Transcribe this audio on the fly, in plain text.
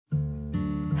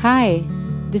Hi,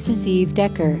 this is Eve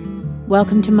Decker.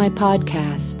 Welcome to my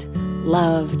podcast,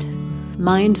 Loved,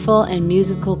 Mindful and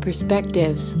Musical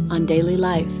Perspectives on Daily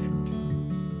Life.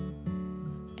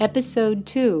 Episode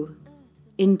 2,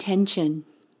 Intention.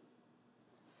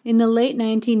 In the late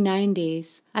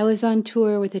 1990s, I was on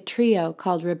tour with a trio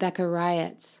called Rebecca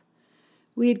Riots.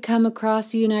 We had come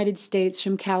across the United States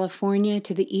from California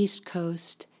to the East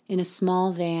Coast in a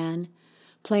small van,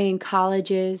 playing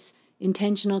colleges,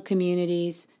 intentional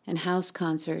communities, and house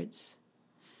concerts.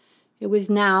 It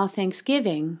was now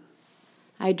Thanksgiving.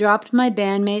 I dropped my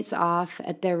bandmates off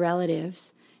at their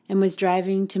relatives and was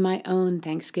driving to my own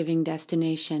Thanksgiving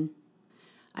destination.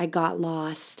 I got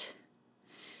lost.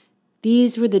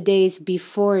 These were the days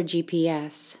before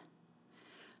GPS.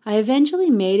 I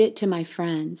eventually made it to my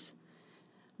friends,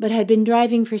 but had been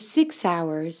driving for 6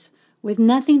 hours with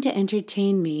nothing to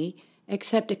entertain me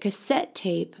except a cassette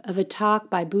tape of a talk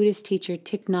by Buddhist teacher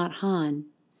Thich Nhat Hanh,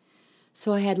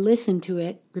 so I had listened to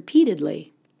it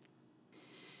repeatedly.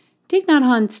 Thich Nhat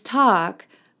Hanh's talk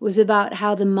was about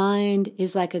how the mind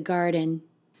is like a garden.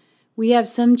 We have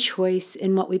some choice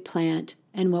in what we plant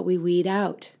and what we weed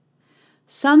out.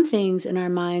 Some things in our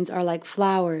minds are like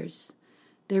flowers.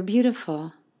 They're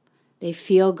beautiful, they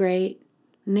feel great,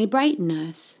 and they brighten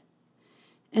us.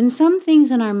 And some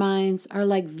things in our minds are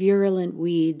like virulent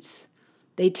weeds.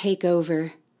 They take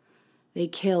over. They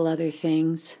kill other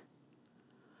things.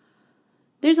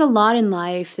 There's a lot in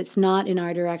life that's not in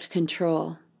our direct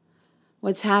control.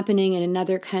 What's happening in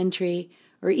another country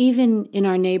or even in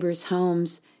our neighbors'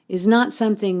 homes is not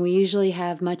something we usually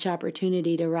have much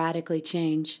opportunity to radically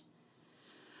change.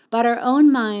 But our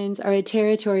own minds are a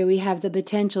territory we have the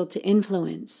potential to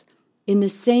influence, in the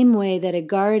same way that a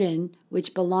garden,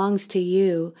 which belongs to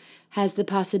you, has the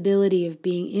possibility of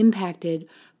being impacted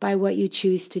by what you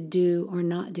choose to do or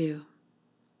not do.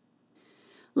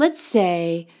 Let's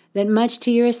say that much to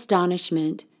your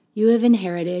astonishment, you have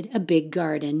inherited a big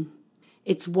garden.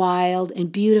 It's wild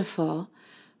and beautiful,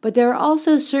 but there are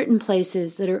also certain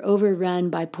places that are overrun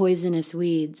by poisonous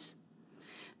weeds.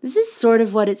 This is sort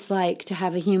of what it's like to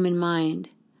have a human mind.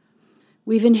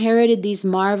 We've inherited these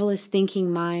marvelous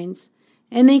thinking minds,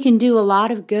 and they can do a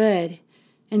lot of good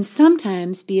and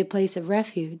sometimes be a place of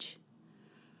refuge.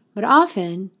 But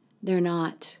often they're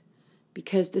not,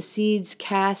 because the seeds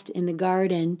cast in the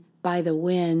garden by the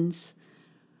winds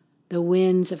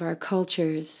of our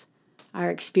cultures, our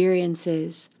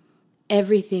experiences,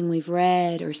 everything we've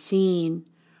read or seen,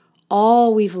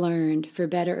 all we've learned, for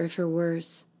better or for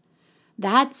worse,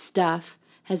 that stuff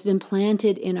has been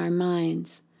planted in our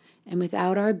minds, and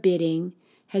without our bidding,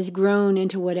 has grown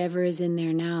into whatever is in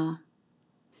there now.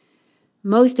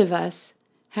 Most of us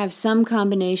have some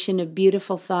combination of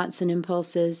beautiful thoughts and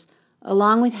impulses,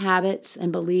 along with habits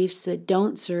and beliefs that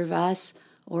don't serve us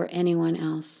or anyone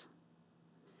else.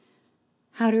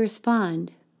 How to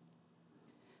respond?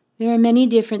 There are many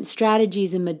different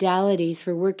strategies and modalities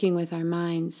for working with our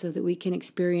minds so that we can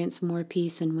experience more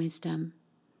peace and wisdom.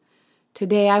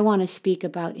 Today I want to speak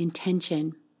about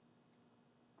intention.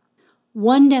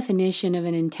 One definition of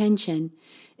an intention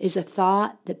is a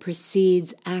thought that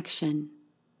precedes action.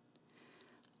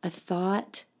 A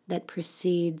thought that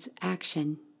precedes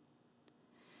action.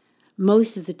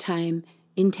 Most of the time,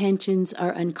 intentions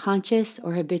are unconscious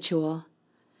or habitual.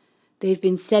 They've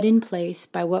been set in place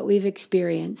by what we've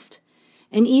experienced,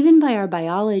 and even by our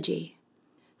biology.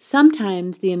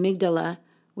 Sometimes the amygdala,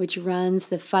 which runs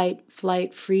the fight,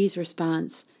 flight, freeze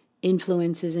response,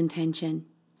 influences intention.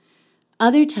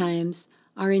 Other times,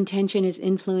 our intention is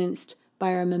influenced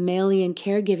by our mammalian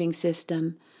caregiving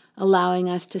system, allowing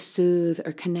us to soothe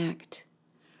or connect.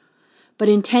 But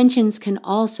intentions can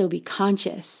also be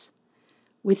conscious.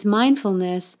 With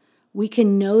mindfulness, we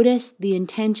can notice the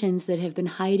intentions that have been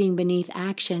hiding beneath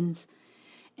actions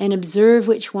and observe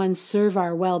which ones serve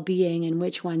our well-being and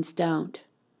which ones don't.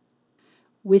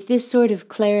 With this sort of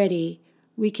clarity,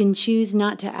 we can choose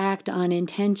not to act on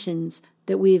intentions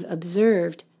that we've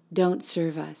observed don't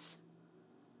serve us.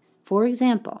 For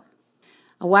example,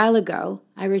 a while ago,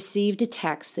 I received a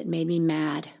text that made me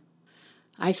mad.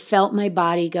 I felt my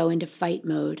body go into fight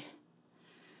mode.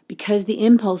 Because the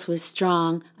impulse was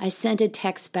strong, I sent a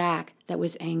text back that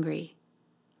was angry.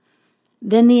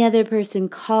 Then the other person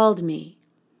called me,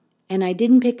 and I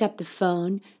didn't pick up the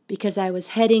phone because I was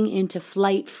heading into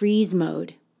flight freeze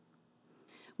mode.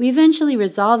 We eventually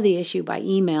resolved the issue by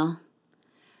email.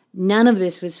 None of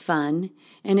this was fun,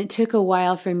 and it took a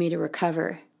while for me to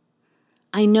recover.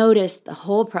 I noticed the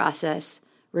whole process,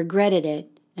 regretted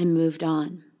it, and moved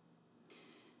on.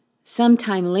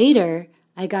 Sometime later,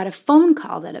 I got a phone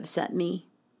call that upset me.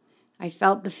 I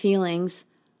felt the feelings,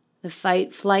 the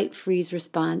fight, flight, freeze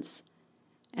response,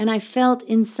 and I felt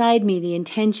inside me the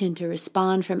intention to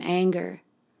respond from anger.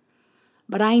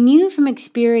 But I knew from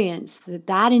experience that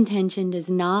that intention does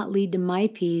not lead to my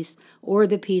peace or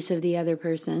the peace of the other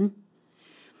person.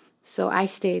 So I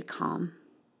stayed calm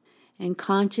and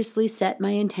consciously set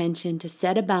my intention to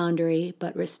set a boundary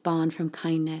but respond from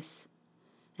kindness.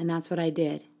 And that's what I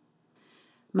did.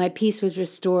 My peace was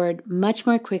restored much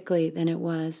more quickly than it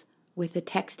was with the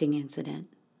texting incident.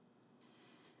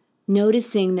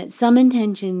 Noticing that some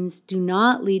intentions do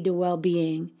not lead to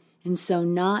well-being, and so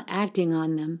not acting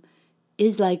on them,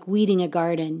 is like weeding a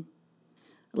garden.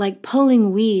 Like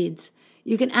pulling weeds,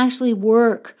 you can actually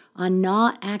work on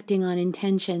not acting on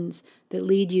intentions that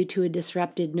lead you to a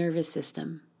disrupted nervous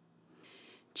system.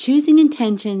 Choosing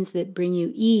intentions that bring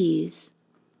you ease,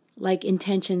 like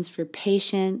intentions for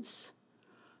patience,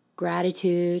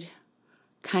 gratitude,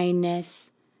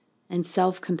 kindness, and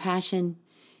self-compassion,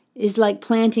 is like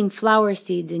planting flower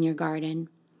seeds in your garden.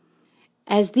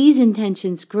 As these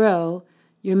intentions grow,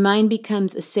 your mind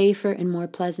becomes a safer and more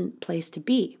pleasant place to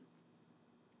be.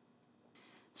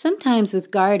 Sometimes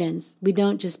with gardens, we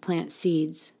don't just plant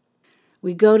seeds.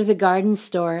 We go to the garden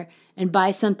store and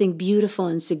buy something beautiful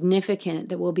and significant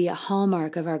that will be a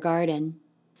hallmark of our garden.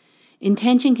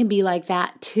 Intention can be like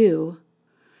that too.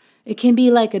 It can be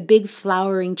like a big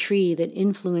flowering tree that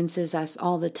influences us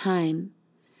all the time.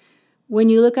 When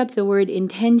you look up the word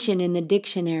intention in the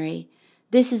dictionary,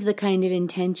 this is the kind of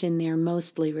intention they're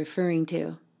mostly referring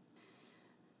to.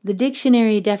 The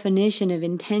dictionary definition of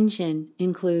intention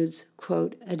includes,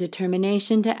 quote, a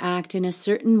determination to act in a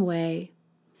certain way,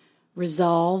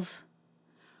 resolve,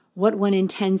 what one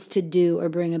intends to do or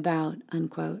bring about,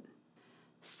 unquote.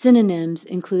 Synonyms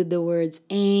include the words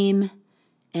aim,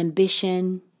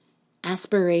 ambition,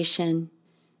 aspiration,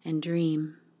 and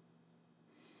dream.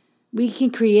 We can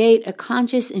create a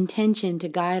conscious intention to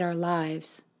guide our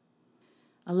lives.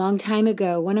 A long time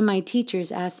ago, one of my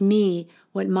teachers asked me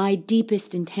what my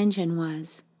deepest intention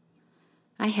was.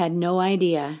 I had no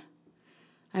idea.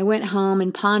 I went home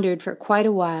and pondered for quite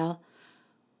a while,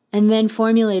 and then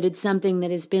formulated something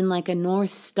that has been like a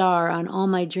North Star on all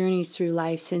my journeys through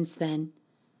life since then.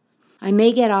 I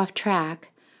may get off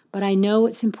track, but I know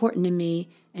what's important to me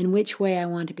and which way I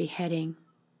want to be heading.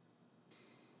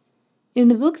 In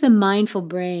the book The Mindful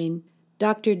Brain,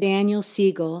 Dr. Daniel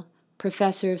Siegel,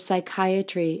 professor of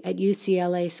psychiatry at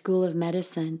UCLA School of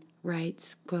Medicine,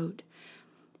 writes, quote,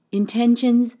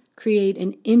 intentions create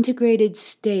an integrated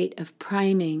state of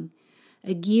priming,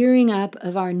 a gearing up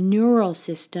of our neural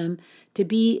system to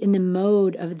be in the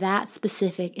mode of that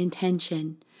specific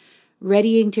intention,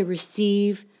 readying to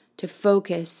receive, to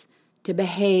focus, to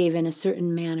behave in a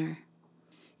certain manner.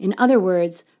 In other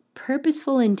words,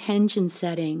 purposeful intention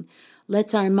setting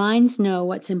lets our minds know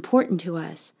what's important to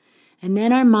us, and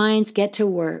then our minds get to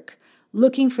work,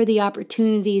 looking for the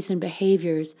opportunities and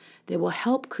behaviors that will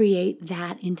help create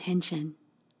that intention.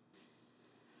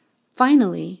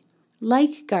 Finally,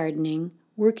 like gardening,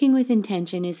 working with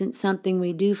intention isn't something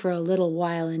we do for a little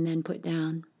while and then put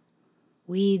down.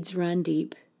 Weeds run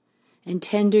deep, and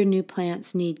tender new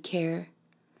plants need care.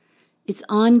 It's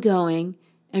ongoing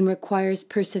and requires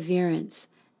perseverance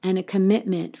and a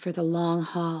commitment for the long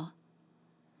haul.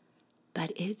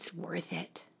 But it's worth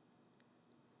it.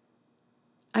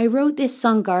 I wrote this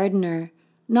song Gardener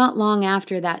not long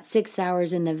after that 6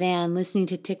 hours in the van listening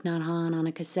to Thich Nhat Hanh on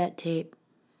a cassette tape.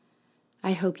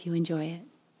 I hope you enjoy it.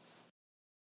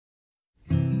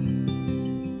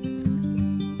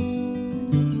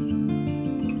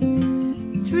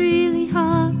 It's really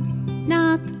hard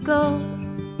not to go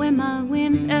where my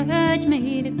whims urge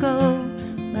me to go,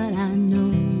 but I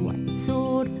know what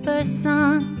sort of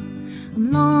person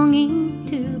I'm longing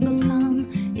to become.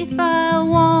 If I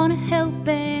want to help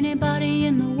anybody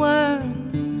in the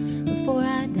world before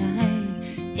I die,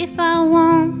 if I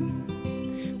want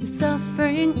the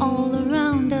suffering all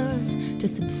around us to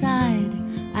subside,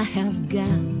 I have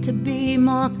got to be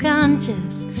more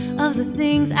conscious of the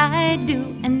things I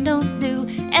do and don't do.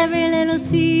 Every little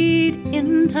seed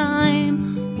in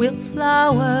time will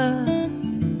flower.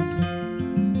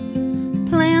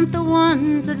 Plant the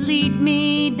ones that lead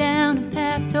me down a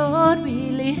path toward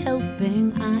really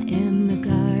helping. I am the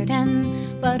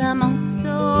garden, but I'm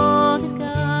also the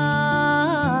gardener.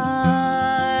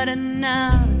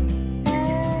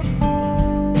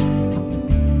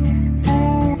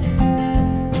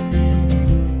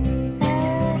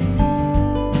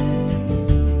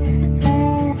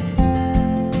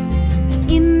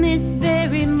 In this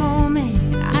very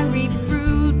moment, I reap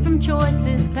fruit from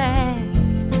choices past.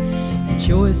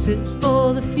 Choices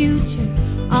for the future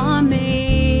are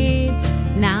made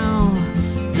now.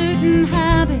 Certain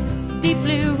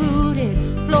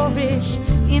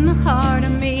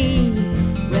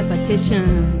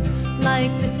competition.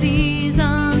 Like the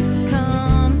seasons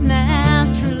comes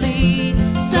naturally.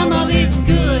 Some of it's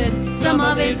good, some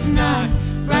of it's not.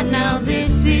 Right now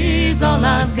this is all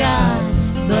I've got,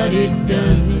 but it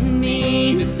doesn't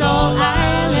mean it's all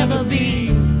I'll ever be.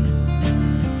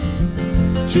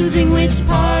 Choosing which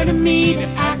part of me to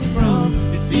act from,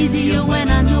 it's easier when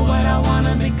I know what I want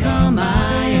to become.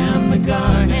 I am the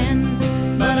garden,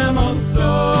 but I'm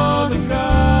also the gardener.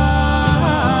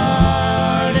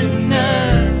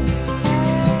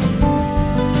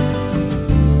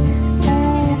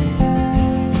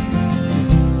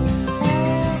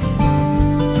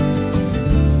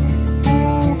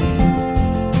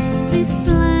 This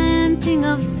planting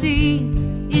of seeds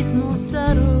is more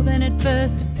subtle than it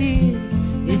first appears.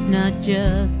 It's not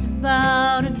just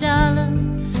about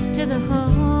 $1 to the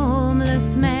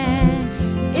homeless man.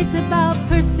 It's about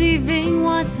perceiving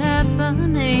what's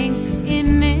happening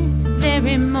in this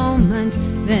very moment,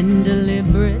 then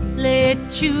deliberately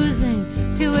choosing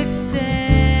to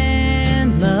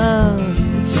extend love.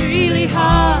 It's really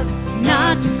hard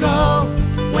not to go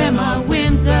where my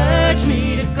whims urge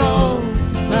me to go,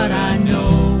 but I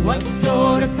know what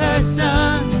sort of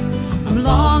person I'm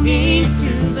longing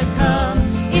to become.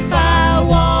 If I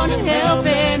want to help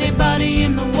anybody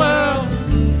in the world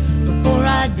before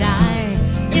I die,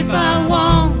 if I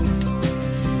want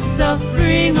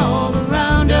suffering all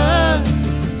around us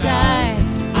to subside,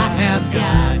 I have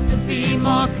got to be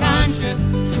more conscious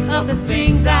of the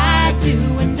things I do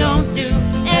and don't do.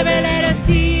 Every little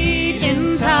seed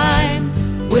in time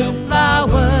will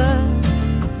flower.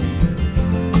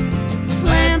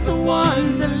 Plant the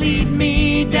ones that lead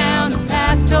me down a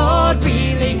path toward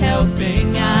really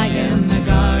helping. I am the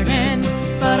garden,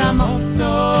 but I'm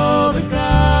also the gardener.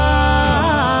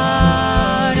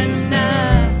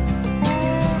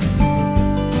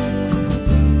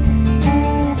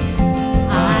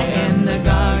 I am the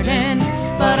garden,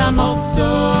 but I'm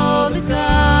also the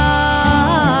gardener.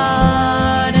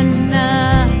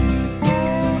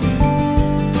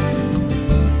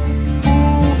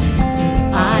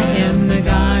 I am the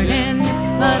garden,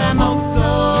 but I'm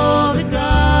also the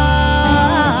gardener.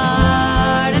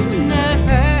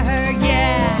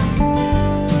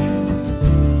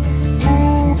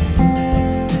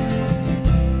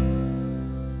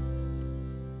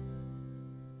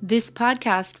 This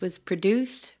podcast was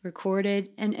produced, recorded,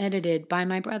 and edited by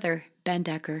my brother, Ben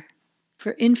Decker.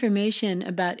 For information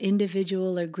about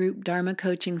individual or group Dharma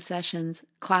coaching sessions,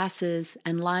 classes,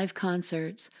 and live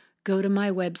concerts, go to my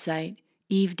website,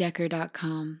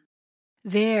 evedecker.com.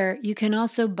 There, you can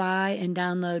also buy and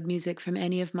download music from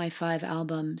any of my 5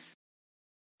 albums.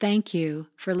 Thank you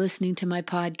for listening to my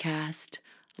podcast,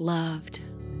 Loved.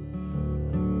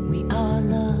 We are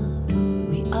loved.